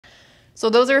So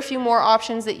those are a few more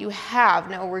options that you have.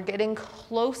 Now we're getting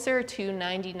closer to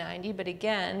 90-90, but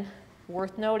again,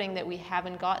 worth noting that we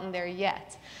haven't gotten there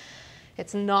yet.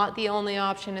 It's not the only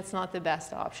option, it's not the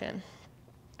best option.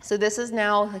 So this is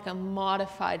now like a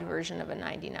modified version of a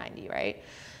 90-90, right?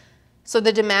 So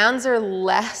the demands are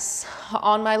less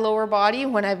on my lower body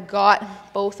when I've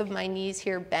got both of my knees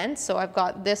here bent. So I've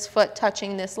got this foot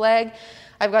touching this leg.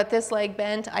 I've got this leg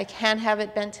bent. I can have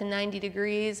it bent to 90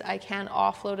 degrees. I can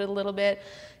offload it a little bit.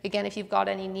 Again, if you've got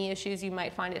any knee issues, you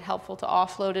might find it helpful to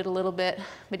offload it a little bit.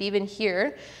 But even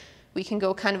here, we can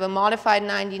go kind of a modified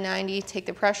 90-90, take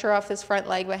the pressure off this front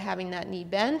leg by having that knee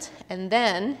bent. And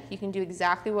then you can do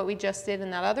exactly what we just did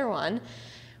in that other one,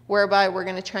 whereby we're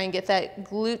going to try and get that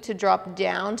glute to drop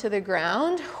down to the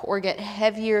ground or get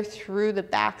heavier through the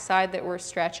backside that we're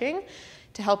stretching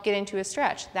to help get into a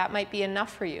stretch. That might be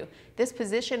enough for you. This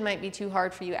position might be too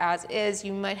hard for you as is.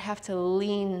 You might have to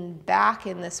lean back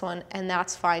in this one, and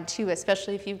that's fine too,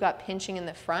 especially if you've got pinching in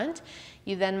the front.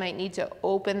 You then might need to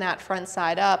open that front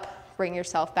side up, bring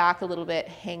yourself back a little bit,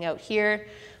 hang out here,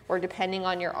 or depending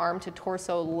on your arm to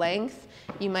torso length,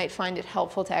 you might find it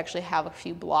helpful to actually have a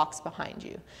few blocks behind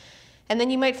you. And then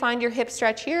you might find your hip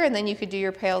stretch here, and then you could do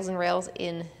your pails and rails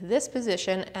in this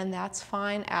position, and that's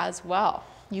fine as well.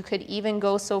 You could even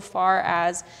go so far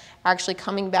as actually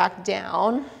coming back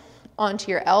down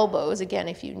onto your elbows, again,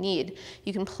 if you need.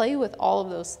 You can play with all of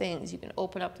those things. You can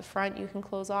open up the front, you can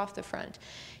close off the front.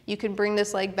 You can bring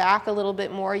this leg back a little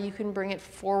bit more, you can bring it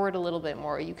forward a little bit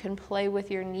more. You can play with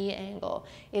your knee angle.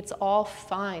 It's all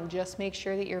fine. Just make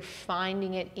sure that you're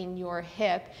finding it in your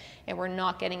hip and we're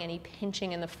not getting any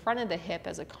pinching in the front of the hip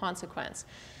as a consequence.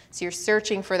 So you're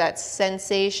searching for that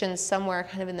sensation somewhere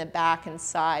kind of in the back and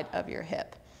side of your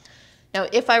hip. Now,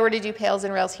 if I were to do pails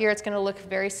and rails here, it's going to look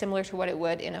very similar to what it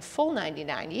would in a full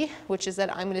 90-90, which is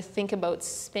that I'm going to think about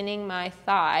spinning my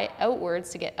thigh outwards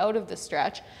to get out of the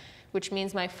stretch, which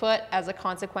means my foot, as a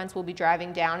consequence, will be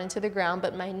driving down into the ground,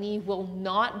 but my knee will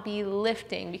not be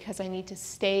lifting because I need to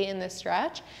stay in the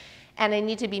stretch. And I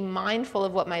need to be mindful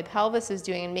of what my pelvis is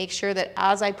doing and make sure that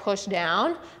as I push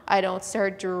down, I don't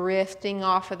start drifting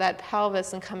off of that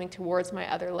pelvis and coming towards my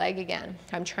other leg again.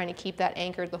 I'm trying to keep that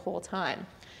anchored the whole time.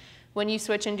 When you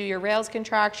switch and do your rails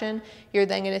contraction, you're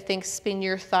then going to think spin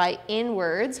your thigh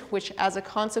inwards, which as a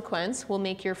consequence will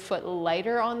make your foot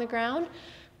lighter on the ground.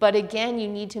 But again, you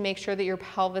need to make sure that your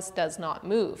pelvis does not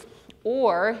move.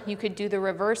 Or you could do the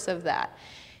reverse of that,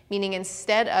 meaning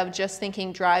instead of just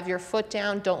thinking drive your foot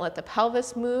down, don't let the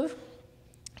pelvis move,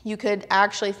 you could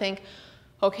actually think,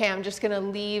 okay, I'm just going to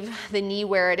leave the knee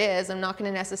where it is. I'm not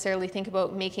going to necessarily think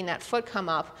about making that foot come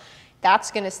up.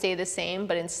 That's going to stay the same,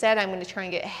 but instead I'm going to try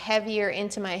and get heavier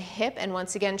into my hip and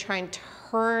once again try and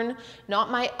turn,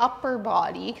 not my upper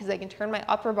body, because I can turn my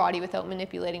upper body without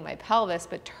manipulating my pelvis,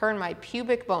 but turn my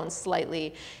pubic bone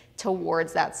slightly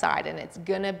towards that side. And it's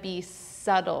going to be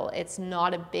subtle. It's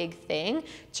not a big thing.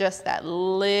 Just that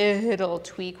little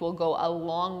tweak will go a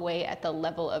long way at the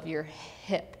level of your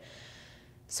hip.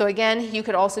 So again, you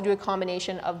could also do a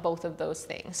combination of both of those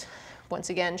things. Once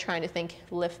again, trying to think,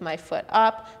 lift my foot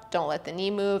up, don't let the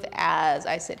knee move as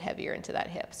I sit heavier into that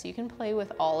hip. So you can play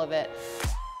with all of it.